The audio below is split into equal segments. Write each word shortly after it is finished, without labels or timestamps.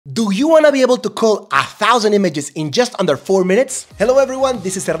Do you want to be able to cull 1,000 images in just under 4 minutes? Hello everyone,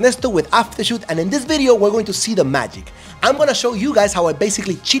 this is Ernesto with Aftershoot, and in this video we're going to see the magic. I'm going to show you guys how I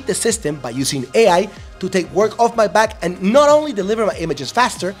basically cheat the system by using AI to take work off my back and not only deliver my images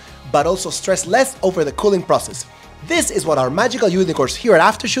faster, but also stress less over the culling process. This is what our magical unicorns here at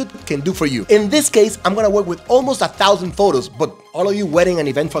Aftershoot can do for you. In this case, I'm going to work with almost 1,000 photos, but all of you wedding and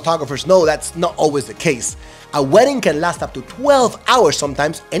event photographers know that's not always the case. A wedding can last up to 12 hours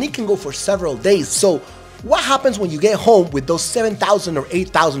sometimes, and it can go for several days. So what happens when you get home with those 7,000 or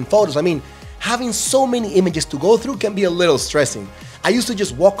 8,000 photos? I mean, having so many images to go through can be a little stressing. I used to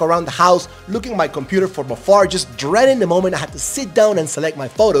just walk around the house, looking at my computer from afar, just dreading the moment I had to sit down and select my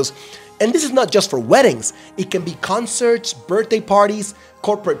photos. And this is not just for weddings. It can be concerts, birthday parties,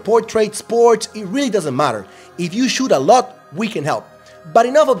 corporate portraits, sports. It really doesn't matter. If you shoot a lot, we can help. But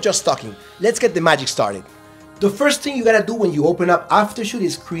enough of just talking. Let's get the magic started. The first thing you gotta do when you open up Aftershoot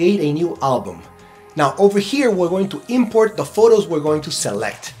is create a new album. Now over here, we're going to import the photos we're going to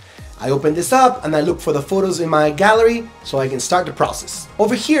select. I open this up and I look for the photos in my gallery so I can start the process.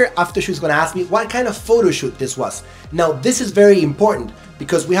 Over here, Aftershoot is gonna ask me what kind of photo shoot this was. Now this is very important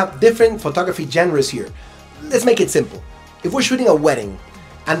because we have different photography genres here. Let's make it simple. If we're shooting a wedding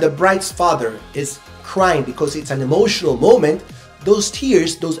and the bride's father is crying because it's an emotional moment, those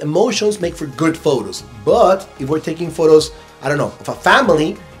tears, those emotions make for good photos. But if we're taking photos, I don't know, of a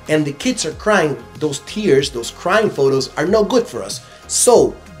family and the kids are crying, those tears, those crying photos are no good for us.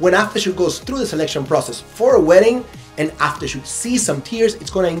 So when Aftershoot goes through the selection process for a wedding and Aftershoot sees some tears,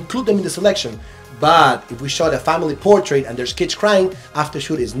 it's going to include them in the selection. But if we shot a family portrait and there's kids crying,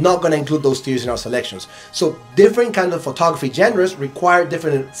 Aftershoot is not going to include those tears in our selections. So different kinds of photography genres require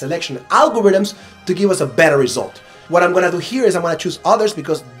different selection algorithms to give us a better result. What I'm going to do here is I'm going to choose others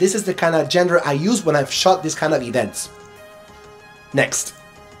because this is the kind of genre I use when I've shot this kind of events. Next.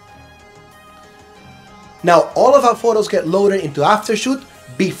 Now all of our photos get loaded into Aftershoot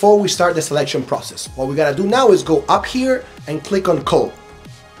before we start the selection process. What we got to do now is go up here and click on Cull.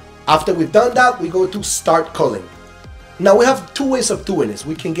 After we've done that, we go to Start Culling. Now we have two ways of doing this.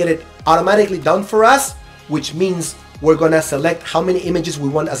 We can get it automatically done for us, which means we're gonna select how many images we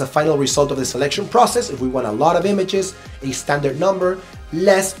want as a final result of the selection process. If we want a lot of images, a standard number,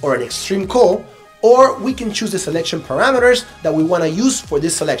 less, or an extreme cull, or we can choose the selection parameters that we wanna use for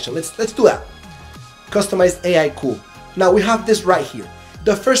this selection. Let's do that. Customize AI Cull. Now we have this right here.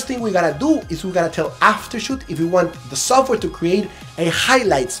 The first thing we gotta do is we gotta tell Aftershoot if we want the software to create a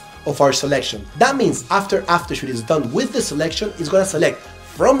highlights of our selection. That means after Aftershoot is done with the selection, it's gonna select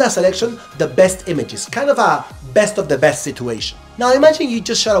from that selection the best images, kind of a best of the best situation. Now imagine you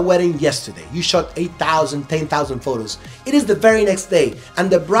just shot a wedding yesterday. You shot 8,000, 10,000 photos. It is the very next day and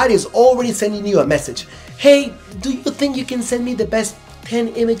the bride is already sending you a message. Hey, do you think you can send me the best 10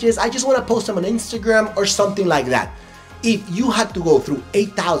 images? I just wanna post them on Instagram or something like that. If you had to go through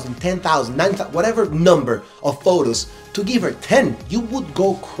 8,000, 10,000, 9,000, whatever number of photos to give her 10, you would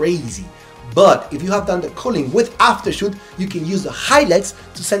go crazy. But if you have done the culling with Aftershoot, you can use the highlights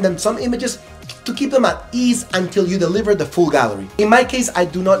to send them some images to keep them at ease until you deliver the full gallery. In my case, I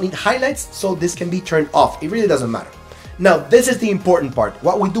do not need highlights, so this can be turned off. It really doesn't matter. Now, this is the important part,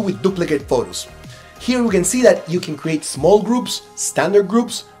 what we do with duplicate photos. Here we can see that you can create small groups, standard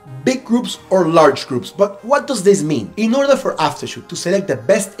groups, big groups, or large groups. But what does this mean? In order for Aftershoot to select the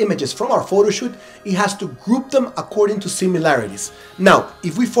best images from our photo shoot, it has to group them according to similarities. Now,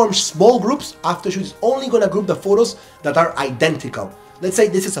 if we form small groups, Aftershoot is only going to group the photos that are identical. Let's say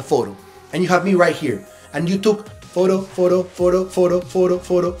this is a photo, and you have me right here, and you took photo, photo, photo, photo, photo,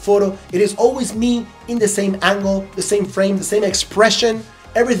 photo, photo. It is always me in the same angle, the same frame, the same expression.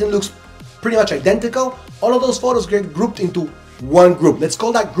 Everything looks pretty much identical. All of those photos get grouped into one group. Let's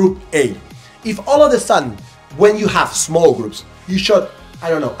call that group A. If all of a sudden, when you have small groups, you shot, I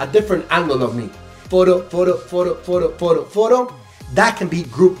don't know, a different angle of me, photo, photo, photo, photo, photo, photo, that can be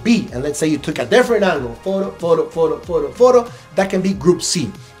group B. And let's say you took a different angle, photo, photo, photo, photo, photo, that can be group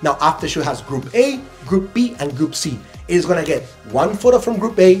C. Now Aftershoot has group A, group B, and group C. It is gonna get one photo from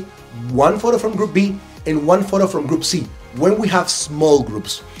group A, one photo from group B, and one photo from group C when we have small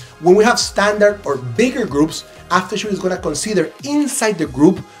groups. When we have standard or bigger groups, Aftershoot is going to consider inside the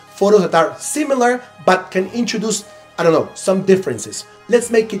group photos that are similar but can introduce, I don't know, some differences.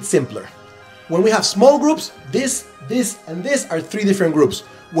 Let's make it simpler. When we have small groups, this, and this are three different groups.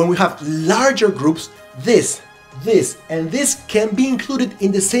 When we have larger groups, this, and this can be included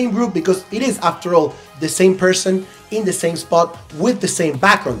in the same group because it is, after all, the same person in the same spot with the same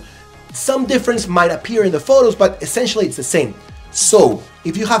background. Some difference might appear in the photos, but essentially it's the same. So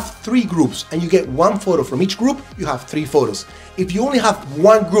if you have 3 groups and you get 1 photo from each group, you have 3 photos. If you only have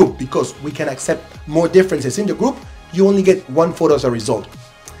 1 group, because we can accept more differences in the group, you only get 1 photo as a result.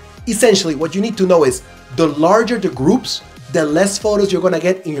 Essentially, what you need to know is the larger the groups, the less photos you're gonna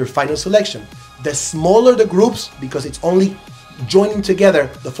get in your final selection. The smaller the groups, because it's only joining together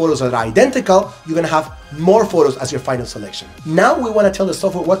the photos that are identical, you're gonna have more photos as your final selection. Now we wanna tell the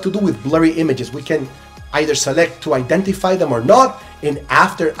software what to do with blurry images. We can either select to identify them or not, and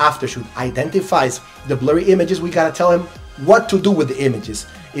after Aftershoot identifies the blurry images, we gotta tell him what to do with the images.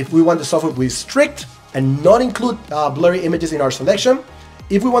 If we want the software to be strict and not include blurry images in our selection,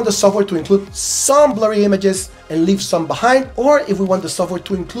 if we want the software to include some blurry images and leave some behind, or if we want the software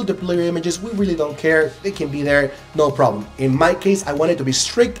to include the blurry images, we really don't care, they can be there, no problem. In my case, I want it to be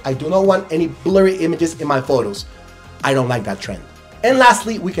strict. I do not want any blurry images in my photos. I don't like that trend. And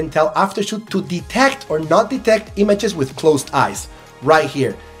lastly, we can tell Aftershoot to detect or not detect images with closed eyes, right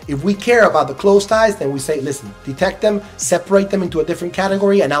here. If we care about the closed eyes, then we say, listen, detect them, separate them into a different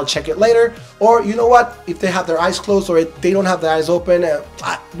category, and I'll check it later. Or you know what, if they have their eyes closed or if they don't have their eyes open,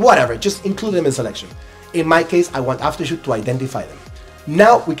 whatever, just include them in selection. In my case, I want Aftershoot to identify them.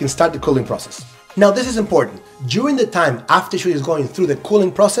 Now we can start the culling process. Now this is important. During the time Aftershoot is going through the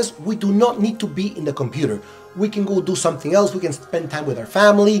culling process, we do not need to be in the computer. We can go do something else. We can spend time with our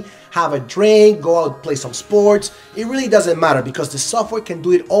family, have a drink, go out, play some sports. It really doesn't matter because the software can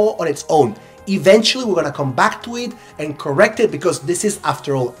do it all on its own. Eventually, we're gonna come back to it and correct it because this is,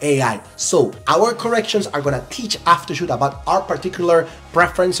 after all, AI. So our corrections are gonna teach Aftershoot about our particular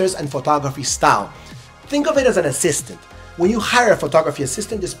preferences and photography style. Think of it as an assistant. When you hire a photography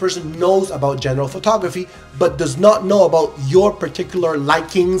assistant, this person knows about general photography, but does not know about your particular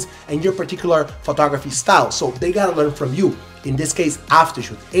likings and your particular photography style. So they gotta learn from you. In this case,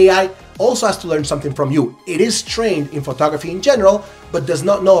 Aftershoot. AI also has to learn something from you. It is trained in photography in general, but does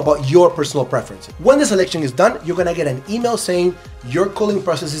not know about your personal preferences. When the selection is done, you're gonna get an email saying your culling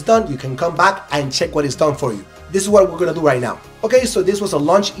process is done. You can come back and check what is done for you. This is what we're gonna do right now. Okay, so this was a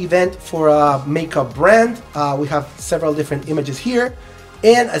launch event for a makeup brand. We have several different images here.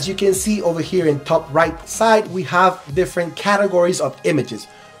 And as you can see over here in top right side, we have different categories of images.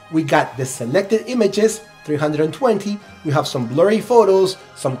 We got the selected images, 320. We have some blurry photos,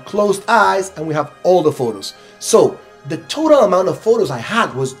 some closed eyes, and we have all the photos. So the total amount of photos I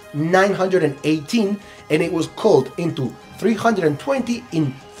had was 918, and it was culled into 320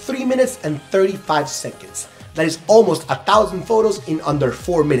 in 3 minutes and 35 seconds. That is almost 1,000 photos in under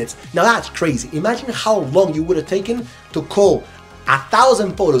 4 minutes. Now that's crazy. Imagine how long you would have taken to cull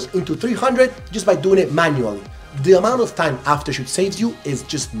 1,000 photos into 300 just by doing it manually. The amount of time Aftershoot saves you is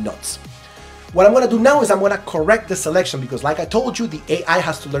just nuts. What I'm gonna do now is I'm gonna correct the selection because like I told you, the AI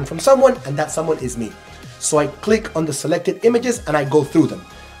has to learn from someone and that someone is me. So I click on the selected images and I go through them.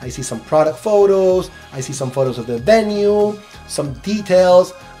 I see some product photos, I see some photos of the venue, some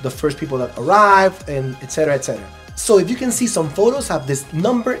details, the first people that arrived, and etc, etc. So if you can see, some photos have this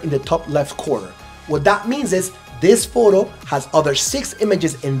number in the top left corner. What that means is this photo has other 6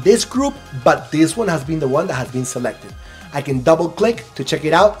 images in this group, but this one has been the one that has been selected. I can double click to check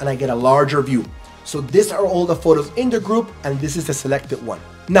it out and I get a larger view. So these are all the photos in the group and this is the selected one.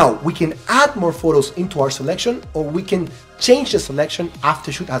 Now we can add more photos into our selection or we can change the selection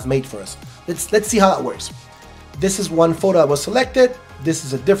Aftershoot has made for us. Let's see how that works. This is one photo that was selected. This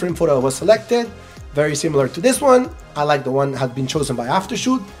is a different photo that was selected. Very similar to this one. I like the one that had been chosen by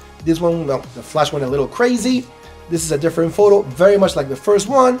Aftershoot. This one, well, the flash went a little crazy. This is a different photo, very much like the first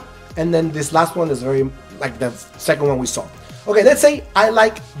one. And then this last one is very like the second one we saw. Okay, let's say I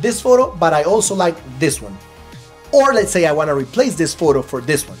like this photo, but I also like this one. Or let's say I want to replace this photo for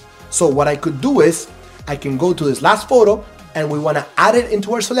this one. So what I could do is I can go to this last photo and we want to add it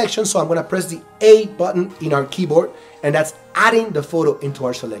into our selection. So I'm going to press the A button in our keyboard and that's adding the photo into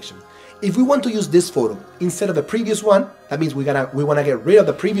our selection. If we want to use this photo instead of the previous one, that means we want to get rid of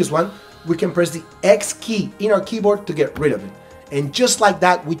the previous one. We can press the X key in our keyboard to get rid of it. And just like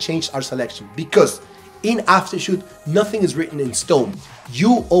that, we changed our selection because in Aftershoot, nothing is written in stone.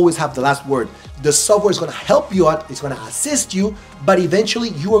 You always have the last word. The software is going to help you out, it's going to assist you, but eventually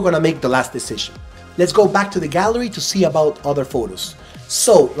you are going to make the last decision. Let's go back to the gallery to see about other photos.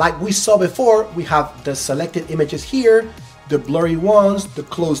 So, like we saw before, we have the selected images here, the blurry ones, the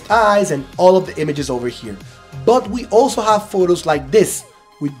closed eyes, and all of the images over here. But we also have photos like this,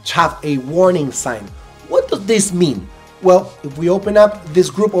 which have a warning sign. What does this mean? Well, if we open up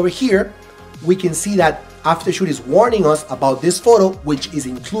this group over here, we can see that Aftershoot is warning us about this photo, which is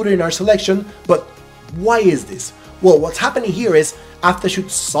included in our selection. But why is this? Well, what's happening here is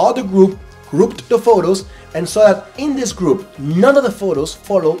Aftershoot saw the group, grouped the photos, and so that in this group, none of the photos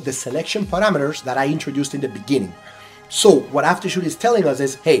follow the selection parameters that I introduced in the beginning. So what Aftershoot is telling us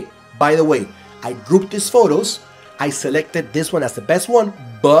is, hey, by the way, I grouped these photos, I selected this one as the best one,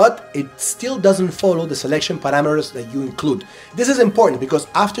 but it still doesn't follow the selection parameters that you include. This is important because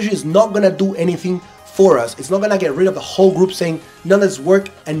Aftershoot is not gonna do anything for us. It's not gonna get rid of the whole group saying none of this work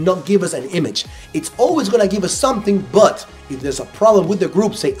and not give us an image. It's always gonna give us something, but if there's a problem with the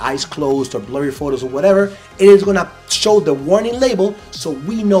group, say eyes closed or blurry photos or whatever, it is gonna show the warning label so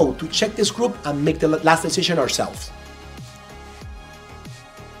we know to check this group and make the last decision ourselves.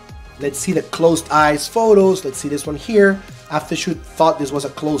 Let's see the closed eyes photos. Let's see this one here. Aftershoot thought this was a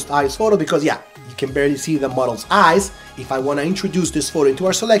closed eyes photo because yeah, you can barely see the model's eyes. If I want to introduce this photo into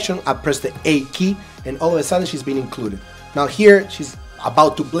our selection, I press the A key and all of a sudden she's been included. Now here, she's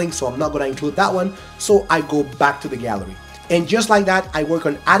about to blink, so I'm not going to include that one. So I go back to the gallery. And just like that, I work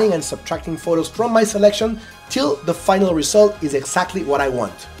on adding and subtracting photos from my selection till the final result is exactly what I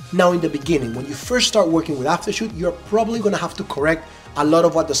want. Now in the beginning, when you first start working with Aftershoot, you're probably going to have to correct a lot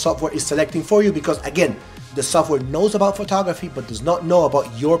of what the software is selecting for you because again, the software knows about photography but does not know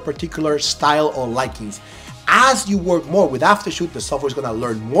about your particular style or likings. As you work more with Aftershoot, the software is going to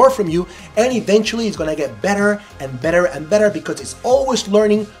learn more from you and eventually it's going to get better and better and better because it's always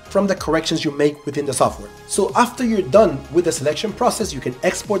learning from the corrections you make within the software. So after you're done with the selection process, you can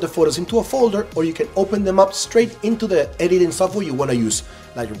export the photos into a folder or you can open them up straight into the editing software you want to use.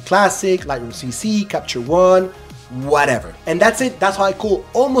 Lightroom Classic, Lightroom CC, Capture One, whatever. And that's it. That's how I cull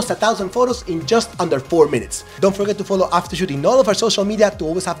almost 1,000 photos in just under 4 minutes. Don't forget to follow Aftershoot in all of our social media to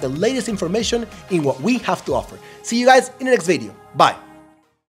always have the latest information in what we have to offer. See you guys in the next video. Bye.